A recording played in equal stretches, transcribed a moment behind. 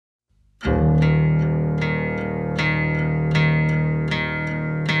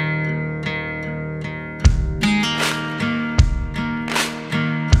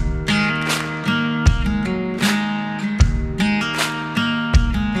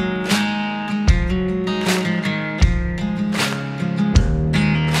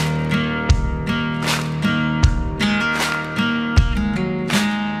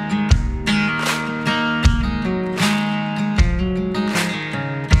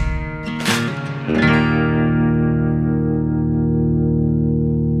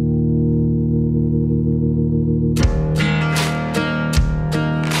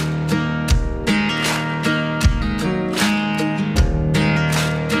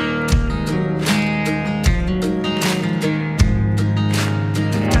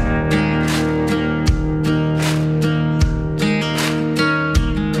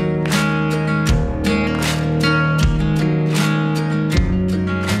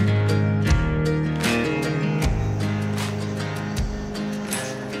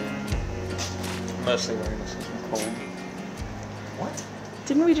mostly wearing this because I'm cold. What?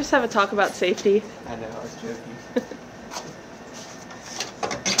 Didn't we just have a talk about safety? I know, I was joking.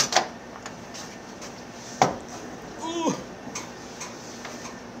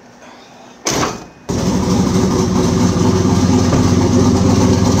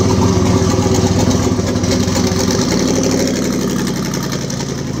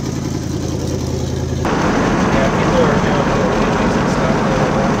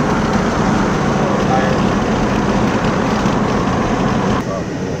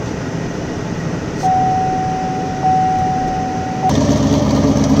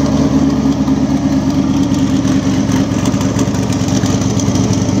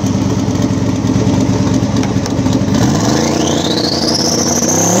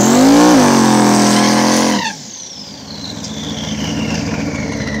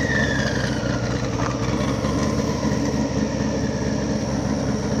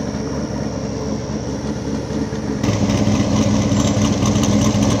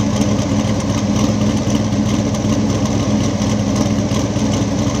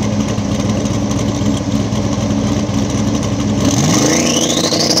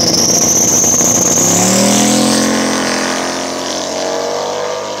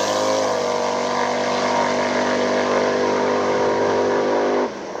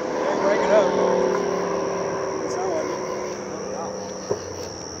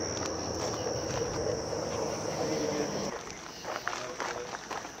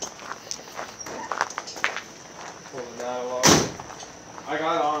 I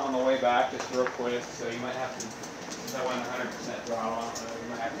got on the way back just real quick, so you might have to, since I went 100% throttle on it, you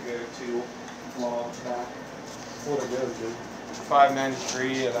might have to go 2 vlogs back. What'd it go to?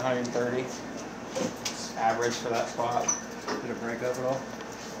 593 at 130. Average for that spot. Did it break up at all?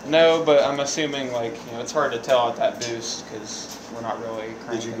 No, but I'm assuming, like, you know, it's hard to tell at that boost because we're not really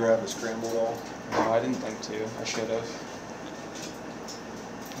cranking. Did you grab the scramble at all? No, I didn't think to. I should have.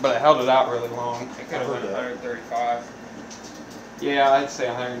 But I held it out really long. It could have been 135. Yeah, I'd say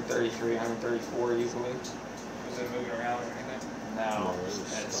 133, 134 easily. Was it moving around or anything? No, it was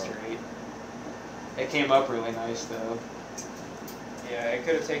dead straight. It came up really nice though. Yeah, it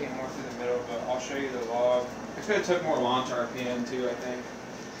could have taken more through the middle, but I'll show you the log. It could have took more launch RPM too, I think.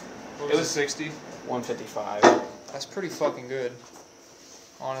 It was 60? 155. That's pretty fucking good,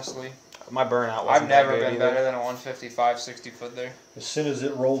 honestly. My burnout wasn't I've never been better than a 155 60 foot there. As soon as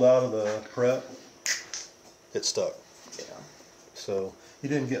it rolled out of the prep, it stuck. Yeah. So you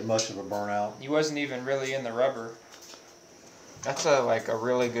didn't get much of a burnout. You wasn't even really in the rubber. That's like a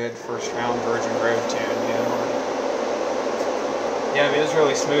really good first round Virgin Road tune, you know? Yeah, I mean, it was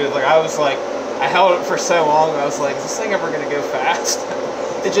really smooth. Like, I held it for so long, I was like, is this thing ever going to go fast?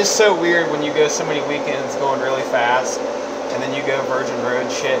 It's just so weird when you go so many weekends going really fast, and then you go Virgin Road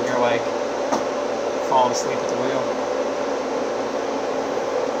shit, and you're like, falling asleep at the wheel.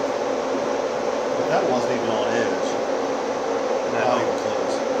 But that wasn't even on edge. No. Not even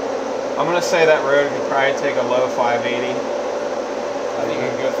close. I'm going to say that road could probably take a low 580. I think you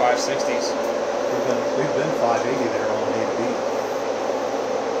can go 560s. We've been 580 there on A to B.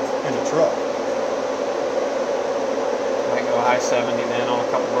 In the truck. Might go high 70 then on a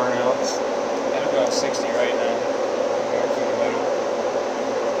couple burnouts. That'll go at 60 right now. Go through the middle.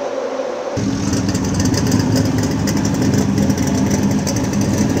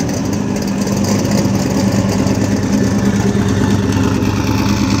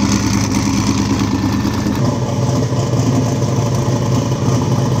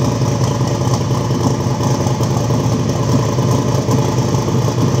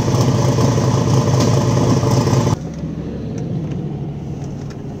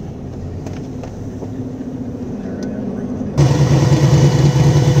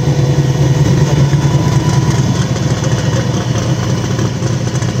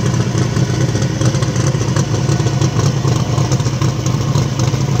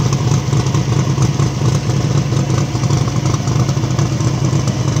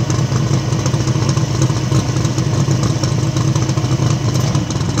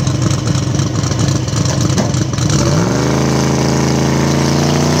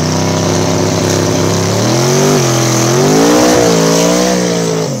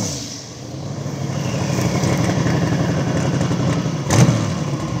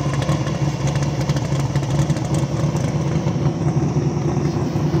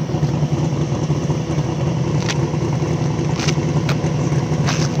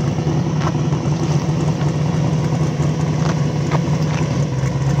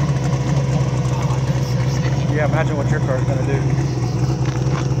 Yeah, imagine what your car's going to do.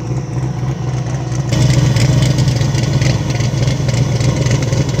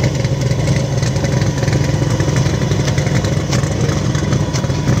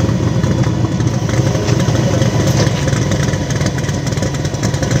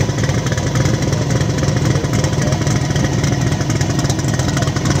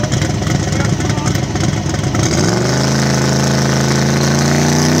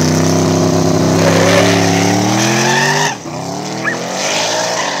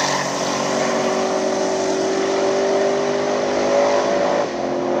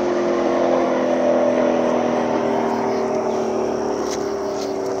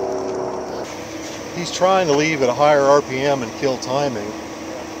 trying to leave at a higher RPM and kill timing.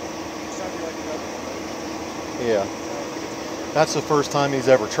 Yeah. That's the first time he's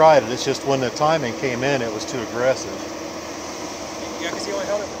ever tried it. It's just when the timing came in, it was too aggressive. Yeah, because he only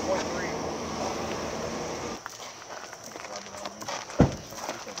held it for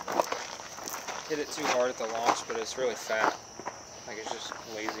 0.3. Hit it too hard at the launch, but it's really fat. Like it's just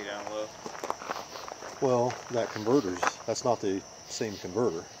lazy down low. Well, that's not the same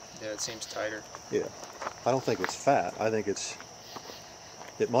converter. Yeah, it seems tighter. Yeah. I don't think it's fat. I think it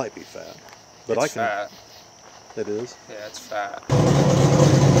might be fat. But It's fat. It is? Yeah, it's fat.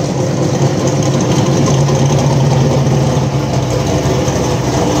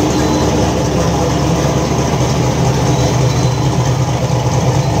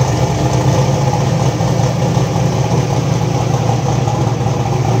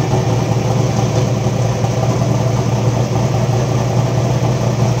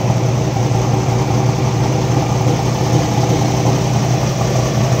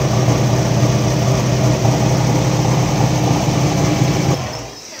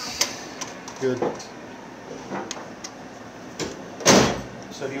 Good.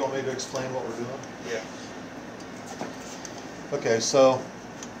 So do you want me to explain what we're doing? Yeah. Okay, so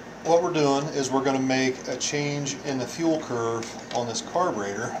what we're doing is we're going to make a change in the fuel curve on this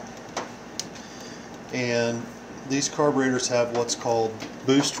carburetor. And these carburetors have what's called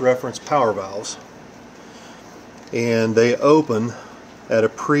boost reference power valves. And they open at a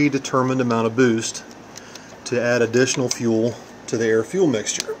predetermined amount of boost to add additional fuel to the air-fuel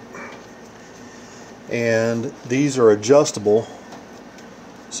mixture. And these are adjustable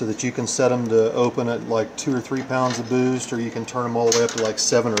so that you can set them to open at like 2 or 3 pounds of boost, or you can turn them all the way up to like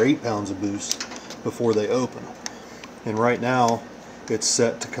 7 or 8 pounds of boost before they open. And right now it's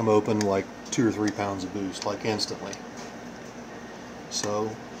set to come open like 2 or 3 pounds of boost, like instantly.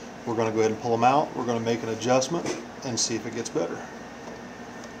 So we're going to go ahead and pull them out. We're going to make an adjustment and see if it gets better.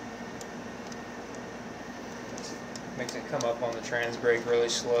 Makes it come up on the trans brake really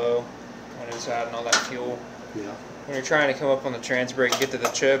slow when it's adding all that fuel. Yeah. When you're trying to come up on the trans brake, get to the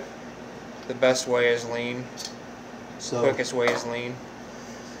chip, the best way is lean. So Quickest way is lean.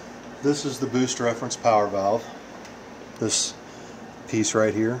 this is the boost reference power valve, this piece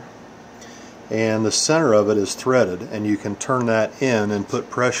right here, and the center of it is threaded, and you can turn that in and put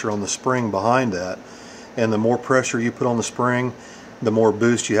pressure on the spring behind that, and the more pressure you put on the spring, the more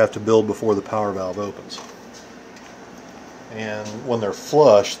boost you have to build before the power valve opens. And when they're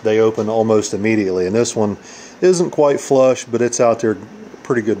flush, they open almost immediately, and this one isn't quite flush, but it's out there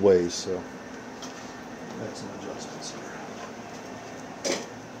pretty good ways, so that's some adjustments here.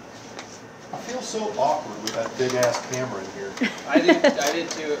 I feel so awkward with that big ass camera in here. I did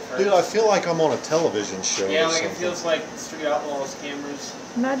too at first. Dude, I feel like I'm on a television show. Yeah, or like something. it feels like Street Outlaws cameras.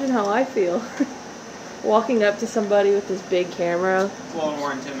 Imagine how I feel. Walking up to somebody with this big camera. It's a little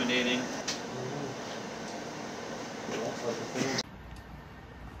more intimidating.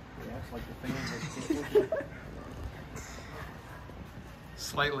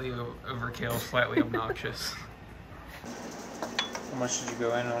 Slightly overkill, slightly obnoxious. How much did you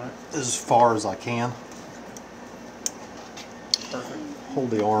go in on it? As far as I can. Perfect.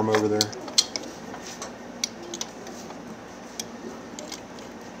 Hold the arm over there.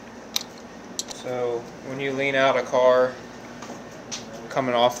 So when you lean out a car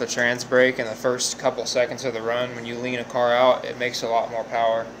coming off the trans brake in the first couple seconds of the run, when you lean a car out, it makes a lot more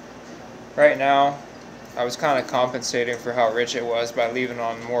power. Right now, I was kind of compensating for how rich it was by leaving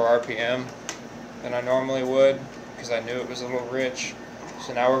on more RPM than I normally would, because I knew it was a little rich.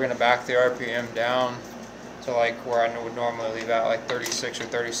 So now we're going to back the RPM down to like where I would normally leave at, like 36 or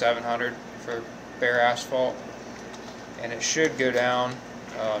 3700 for bare asphalt. And it should go down,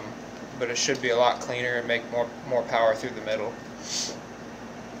 but it should be a lot cleaner and make more power through the middle.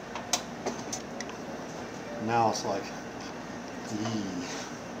 Now it's like, yee.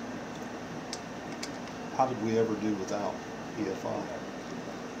 How did we ever do without EFI?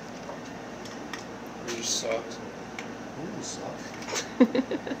 We just sucked. Ooh, sucks.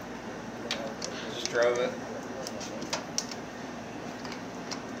 Just drove it.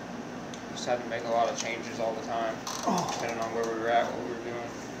 Just had to make a lot of changes all the time, depending on where we were at, what we were doing.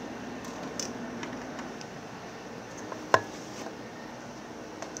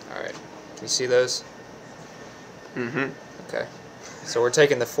 Alright, can you see those? Mm-hmm. Okay. So we're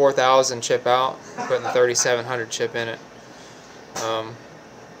taking the 4000 chip out, putting the 3700 chip in it.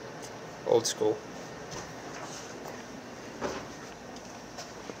 Old school.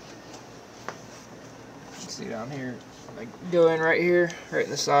 See down here, like go in right here, right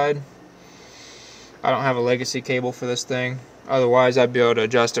in the side. I don't have a legacy cable for this thing. Otherwise, I'd be able to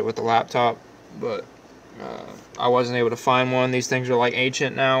adjust it with the laptop, but I wasn't able to find one. These things are like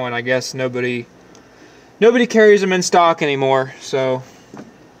ancient now, and I guess nobody carries them in stock anymore, so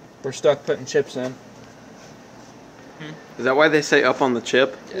we're stuck putting chips in. Is that why they say up on the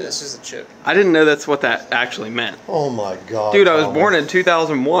chip? Yeah, this is a chip. I didn't know that's what that actually meant. Oh my God, dude! I was born in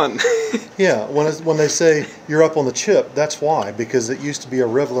 2001. Yeah, when they say you're up on the chip, that's why, because it used to be a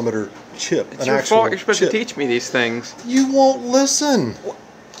rev limiter chip. It's your fault. You're supposed to teach me these things. You won't listen.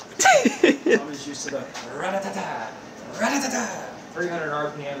 I was used to the 300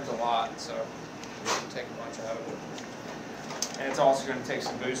 RPM is a lot, so we can take a bunch out of it. And it's also going to take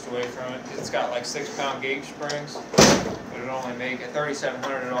some boost away from it because it's got like 6-pound gauge springs, but it only make at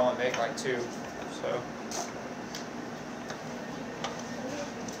 3,700. It only make like 2.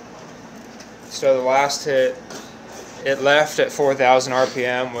 So the last hit, it left at 4,000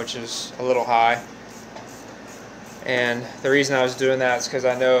 RPM, which is a little high. And the reason I was doing that is because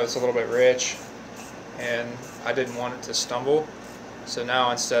I know it's a little bit rich, and I didn't want it to stumble. So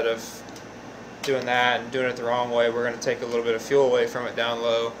now instead of doing that and doing it the wrong way, we're going to take a little bit of fuel away from it down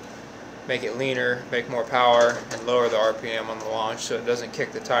low, make it leaner, make more power, and lower the RPM on the launch so it doesn't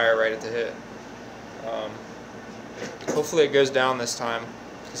kick the tire right at the hit. Hopefully it goes down this time,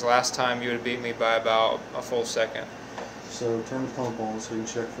 because last time you would have beat me by about a full second. So turn the pump on so you can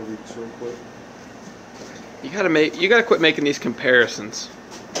check for leaks real quick. You gotta quit making these comparisons.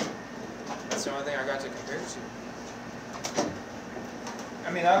 That's the only thing I got to compare to.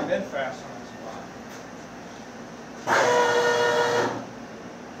 I mean, I've been fast on this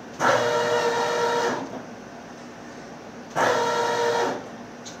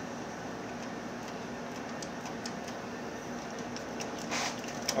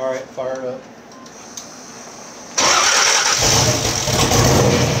All right, fire it up.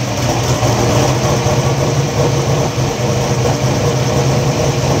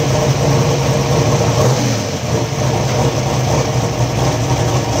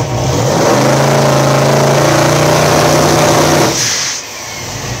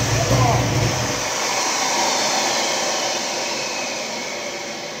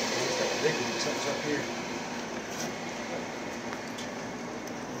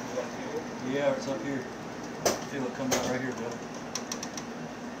 Yeah, it's up here. Feel it coming out right here, Bill.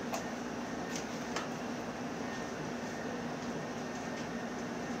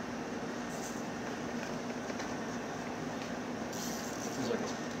 Feels like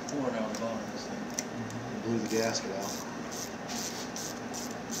it's pouring out of the bottom of this thing. Blew the gasket out.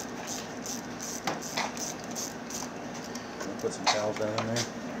 I'll put some towels down in there.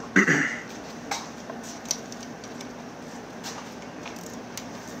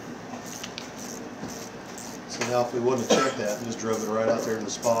 Now, if we wouldn't have checked that and just drove it right out there in the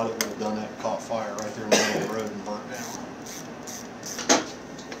spot, it would have done that and caught fire right there in the middle of the road and burnt down.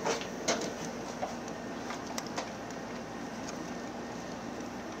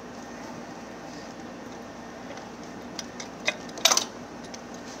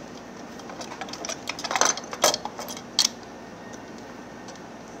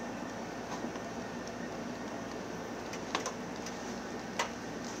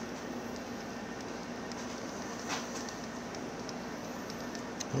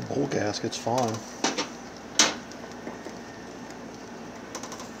 The bowl gasket's fine.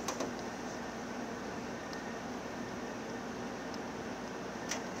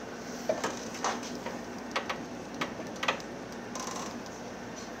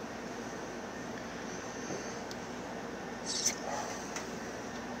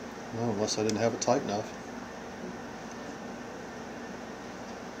 No, unless I didn't have it tight enough.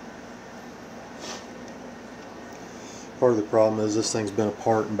 Part of the problem is this thing's been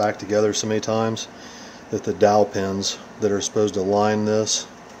apart and back together so many times that the dowel pins that are supposed to line this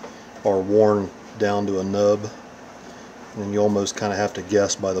are worn down to a nub, and you almost kind of have to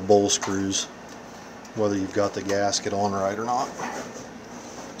guess by the bowl screws whether you've got the gasket on right or not.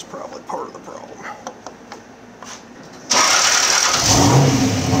 It's probably part of the problem.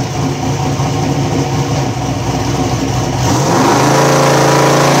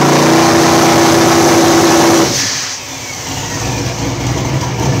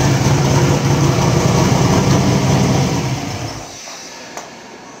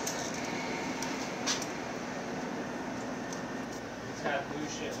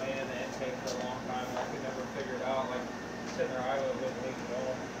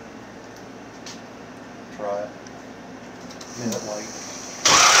 Try it. Minute light.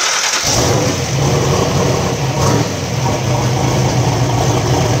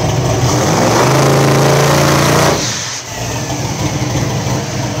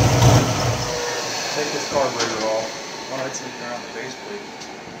 Take this carburetor off. Oh, it's leaking around the base plate.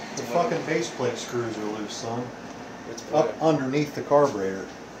 The fucking base plate screws are loose. underneath the carburetor.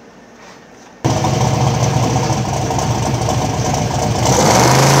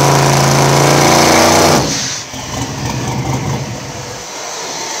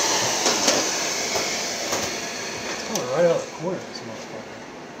 Right out of the corner, this motherfucker.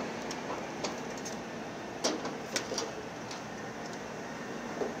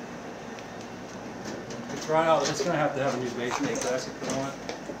 It's right out. It's gonna have to have a new base plate gasket put on it.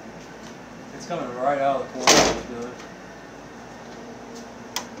 It's coming right out of the corner. Let's do it.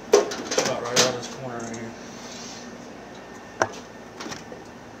 About right out of this corner right here.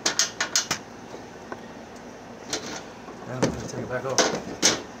 Now I'm gonna take it back off.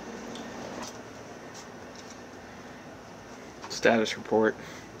 Status report.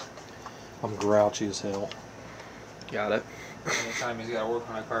 I'm grouchy as hell. Got it. Anytime he's got to work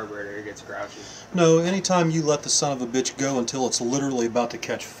on a carburetor, he gets grouchy. No, anytime you let the son of a bitch go until it's literally about to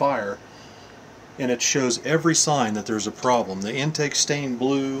catch fire, and it shows every sign that there's a problem. The intake stained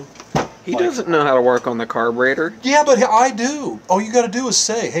blue. He doesn't know how to work on the carburetor. Yeah, but I do. All you got to do is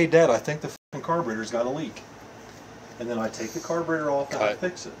say, "Hey, Dad, I think the f***ing carburetor's got a leak," and then I take the carburetor off and I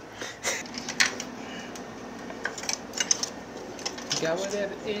fix it. Got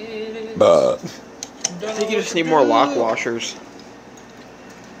whatever it is. I think you just need more lock washers.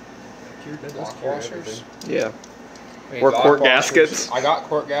 Lock washers? Yeah. Or quart gaskets. I got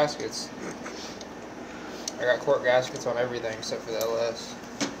quart gaskets. I got quart gaskets on everything except for the LS.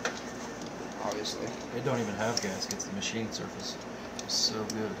 Obviously. They don't even have gaskets. The machine surface is so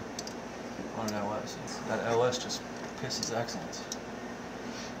good on an LS. That LS just pisses excellence.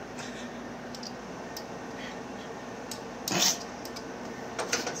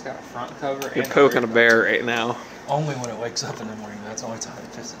 It's got a front cover. You're and poking a rear bear right now. Only when it wakes up in the morning. That's the only time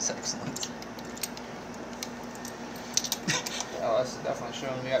it pisses excellence. The LS is definitely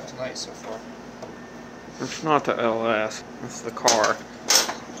showing me up tonight so far. It's not the LS. It's the car.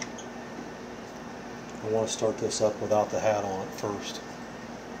 I want to start this up without the hat on it first.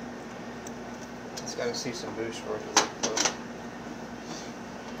 It's got to see some boost for it to look good.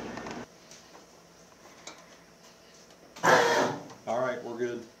 Alright, we're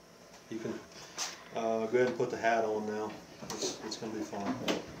good. You can go ahead and put the hat on now. It's going to be fine.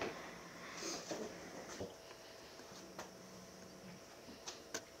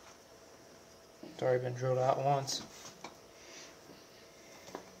 It's already been drilled out once.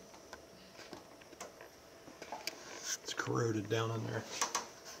 It's corroded down in there.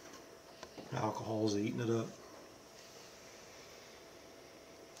 Alcohol's eating it up.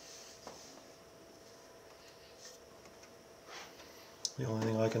 The only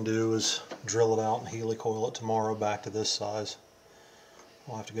thing I can do is drill it out and helicoil it tomorrow back to this size.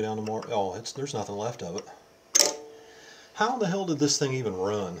 I'll have to go down tomorrow. Oh, there's nothing left of it. How in the hell did this thing even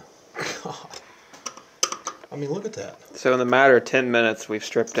run? God. I mean, look at that. So in the matter of 10 minutes, we've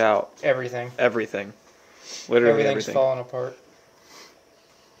stripped out Everything. everything. Literally Everything's everything. falling apart.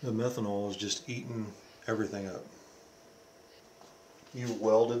 The methanol is just eating everything up. You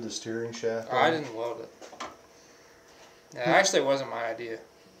welded the steering shaft? I didn't weld it. Yeah, actually, it wasn't my idea.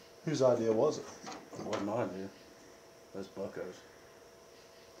 Whose idea was it? It wasn't my idea. That's Bucko's.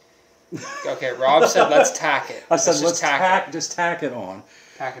 Okay, Rob said let's tack it. I said let's tack it. just tack it on.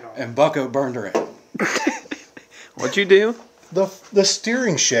 Tack it on. And Bucko burned her in. What'd you do? The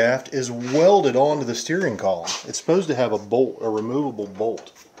steering shaft is welded onto the steering column. It's supposed to have a bolt, a removable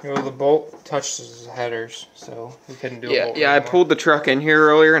bolt. Well, the bolt touches the headers, so we couldn't do a bolt. Yeah, I pulled the truck in here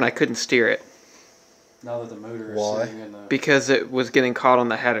earlier and I couldn't steer it. Now that the motor Why? is sitting in the... Because it was getting caught on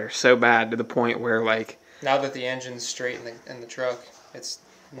the header so bad to the point where, like... Now that the engine's straight in the truck, it's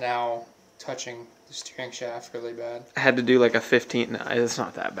now touching the steering shaft really bad. I had to do like a 15... No, it's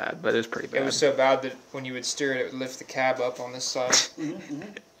not that bad, but it was pretty bad. It was so bad that when you would steer it, it would lift the cab up on this side. See,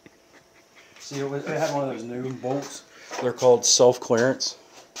 it had one of those new bolts. They're called self-clearance.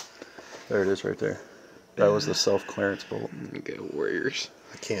 There it is right there. That was the self-clearance bolt. Go Warriors.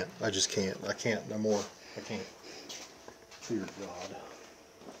 I can't. I just can't. I can't no more. I can't. Dear God.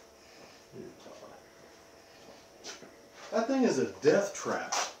 Dear God. That thing is a death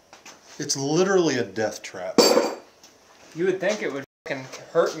trap. It's literally a death trap. You would think it would fucking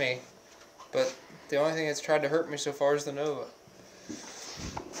hurt me, but the only thing that's tried to hurt me so far is the Nova.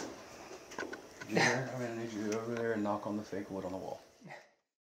 I need you to go over there and knock on the fake wood on the wall.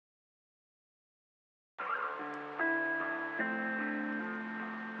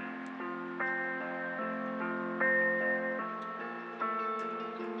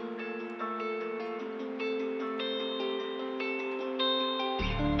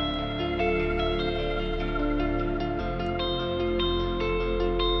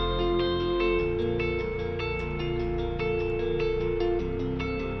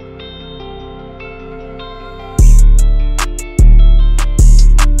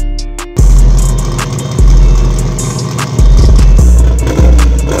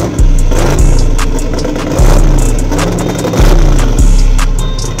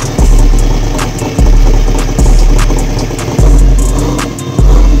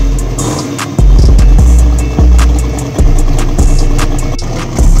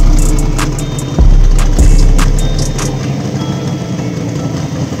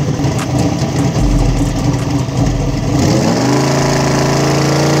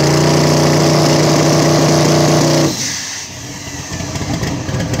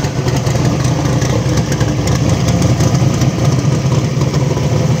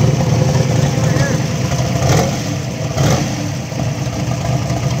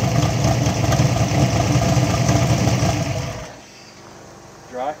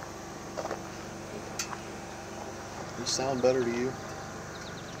 better to you?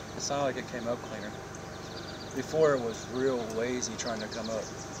 It sounded like it came up cleaner. Before it was real lazy trying to come up.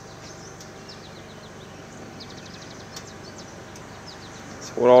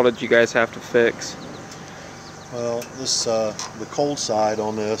 So what all did you guys have to fix? Well, this the cold side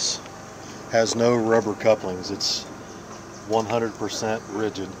on this has no rubber couplings. It's 100%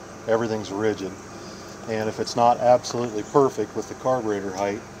 rigid. Everything's rigid. And if it's not absolutely perfect with the carburetor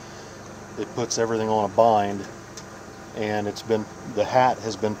height, it puts everything on a bind, and the hat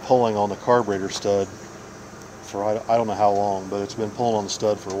has been pulling on the carburetor stud for I don't know how long, but it's been pulling on the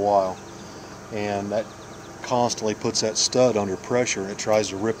stud for a while, and that constantly puts that stud under pressure, and it tries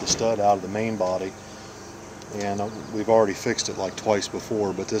to rip the stud out of the main body. And we've already fixed it like twice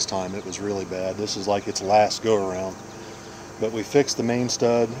before, but this time it was really bad. This is like its last go around. But we fixed the main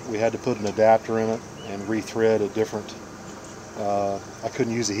stud. We had to put an adapter in it and rethread a different I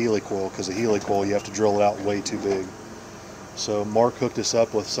couldn't use a helicoil, because a helicoil you have to drill it out way too big. So Mark hooked us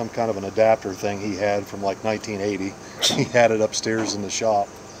up with some kind of an adapter thing he had from like 1980. He had it upstairs in the shop.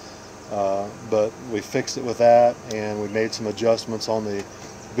 But we fixed it with that, and we made some adjustments on the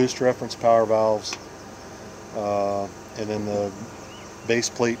boost reference power valves. And then the base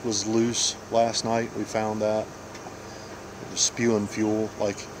plate was loose last night. We found that. It was spewing fuel.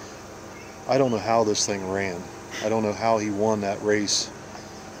 Like, I don't know how this thing ran. I don't know how he won that race,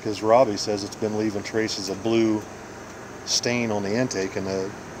 because Robbie says it's been leaving traces of blue stain on the intake, and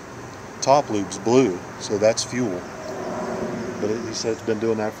the top lube's blue, so that's fuel. But he said it's been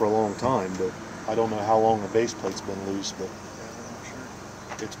doing that for a long time, but I don't know how long the base plate's been loose, but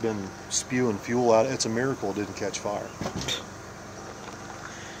it's been spewing fuel out. It's a miracle it didn't catch fire.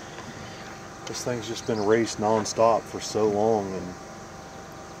 This thing's just been raced non-stop for so long, and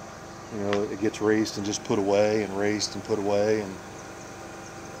you know, it gets raced and just put away, and raced and put away, and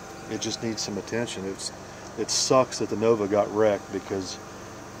it just needs some attention. It sucks that the Nova got wrecked, because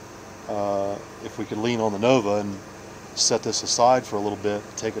if we could lean on the Nova and set this aside for a little bit,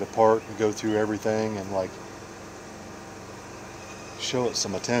 take it apart and go through everything and like show it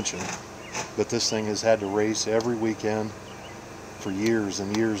some attention. But this thing has had to race every weekend for years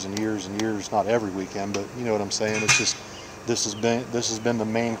and years and years and years. Not every weekend, but you know what I'm saying. It's just this has been the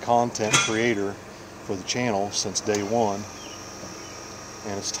main content creator for the channel since day one,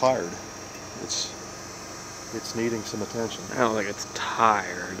 and it's tired. It's needing some attention. I don't think it's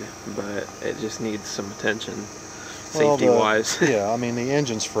tired, but it just needs some attention, safety-wise. Yeah, I mean, the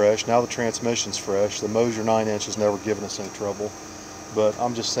engine's fresh. Now the transmission's fresh. The Moser 9-inch has never given us any trouble. But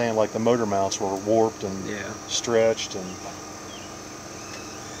I'm just saying, like, the motor mounts were warped and stretched, and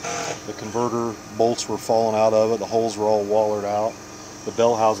the converter bolts were falling out of it. The holes were all wallered out. The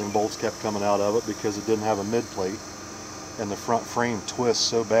bell housing bolts kept coming out of it because it didn't have a mid plate. And the front frame twists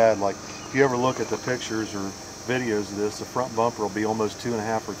so bad. Like, if you ever look at the pictures or videos of this, the front bumper will be almost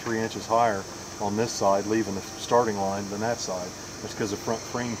 2.5 or 3 inches higher on this side, leaving the starting line, than that side. It's because the front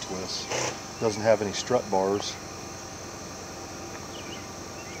frame twists. It doesn't have any strut bars.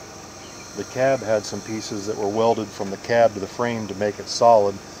 The cab had some pieces that were welded from the cab to the frame to make it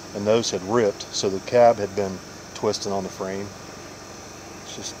solid, and those had ripped, so the cab had been twisting on the frame.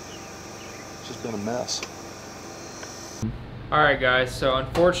 It's just been a mess. Alright guys, so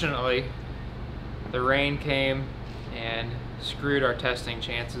unfortunately the rain came and screwed our testing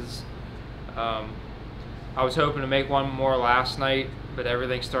chances. I was hoping to make one more last night, but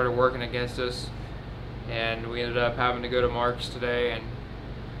everything started working against us, and we ended up having to go to Mark's today and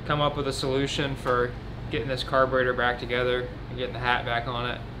come up with a solution for getting this carburetor back together and getting the hat back on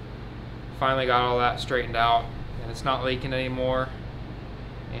it. Finally got all that straightened out, and it's not leaking anymore,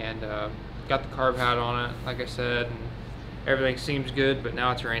 and got the carb hat on it, like I said, and everything seems good. But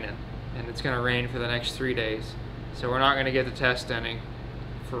now it's raining, and it's going to rain for the next 3 days, so we're not going to get to test any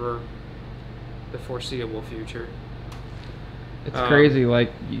for the foreseeable future. It's crazy,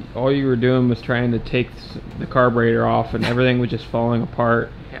 like all you were doing was trying to take the carburetor off, and everything was just falling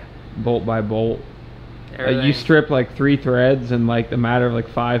apart, bolt by bolt. You stripped like 3 threads in like the matter of like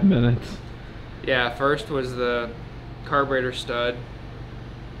 5 minutes. Yeah, first was the carburetor stud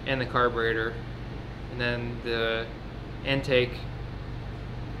and the carburetor, and then the intake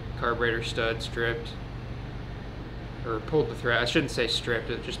carburetor stud stripped, or pulled the thread. I shouldn't say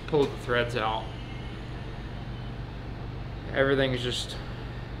stripped, it just pulled the threads out. Everything's just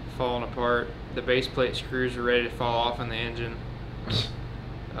falling apart. The base plate screws are ready to fall off in the engine.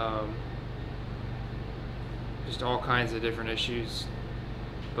 Just all kinds of different issues,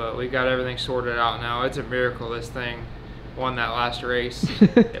 but we got everything sorted out now. It's a miracle this thing won that last race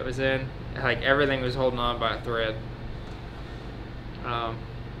it was in. Like, everything was holding on by a thread.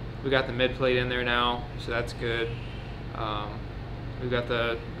 We got the mid plate in there now, so that's good. We've got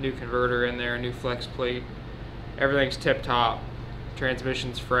the new converter in there, new flex plate. Everything's tip top.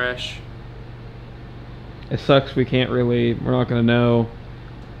 Transmission's fresh. It sucks we're not going to know.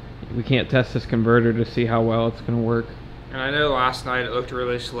 We can't test this converter to see how well it's going to work. And I know last night it looked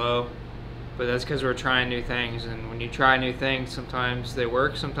really slow, but that's because we're trying new things. And when you try new things, sometimes they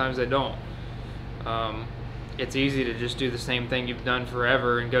work, sometimes they don't. It's easy to just do the same thing you've done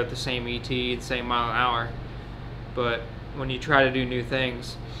forever and go at the same ET, the same mile an hour. But when you try to do new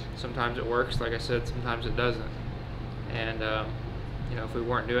things, sometimes it works, like I said, sometimes it doesn't. And you know, if we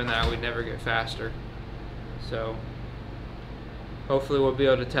weren't doing that, we'd never get faster. So hopefully we'll be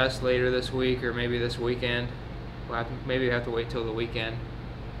able to test later this week or maybe this weekend. Maybe we have to wait till the weekend.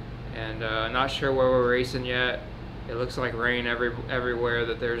 And not sure where we're racing yet. It looks like rain everywhere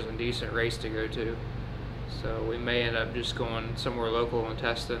that there's a decent race to go to. So we may end up just going somewhere local and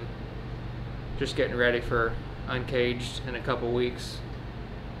testing. Just getting ready for Uncaged in a couple weeks.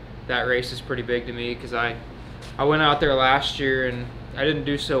 That race is pretty big to me because I went out there last year and I didn't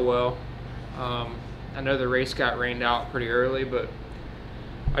do so well. I know the race got rained out pretty early, but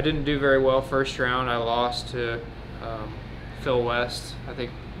I didn't do very well first round. I lost to Phil West, I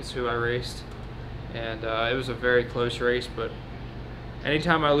think is who I raced. And it was a very close race, but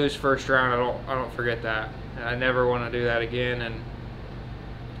anytime I lose first round, I don't forget that. And I never want to do that again, and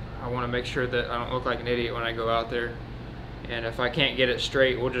I want to make sure that I don't look like an idiot when I go out there. And if I can't get it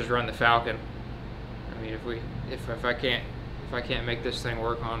straight, we'll just run the Falcon. I mean, if I can't make this thing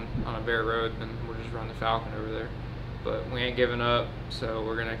work on a bare road, then we'll just run the Falcon over there. But we ain't giving up, so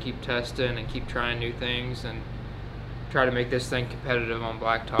we're gonna keep testing and keep trying new things and try to make this thing competitive on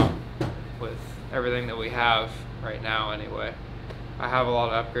blacktop with everything that we have right now anyway. I have a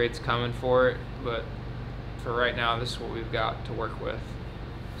lot of upgrades coming for it, but for right now, this is what we've got to work with.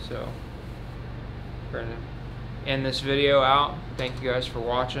 So we're gonna end this video out. Thank you guys for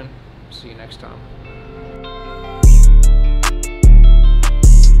watching. See you next time.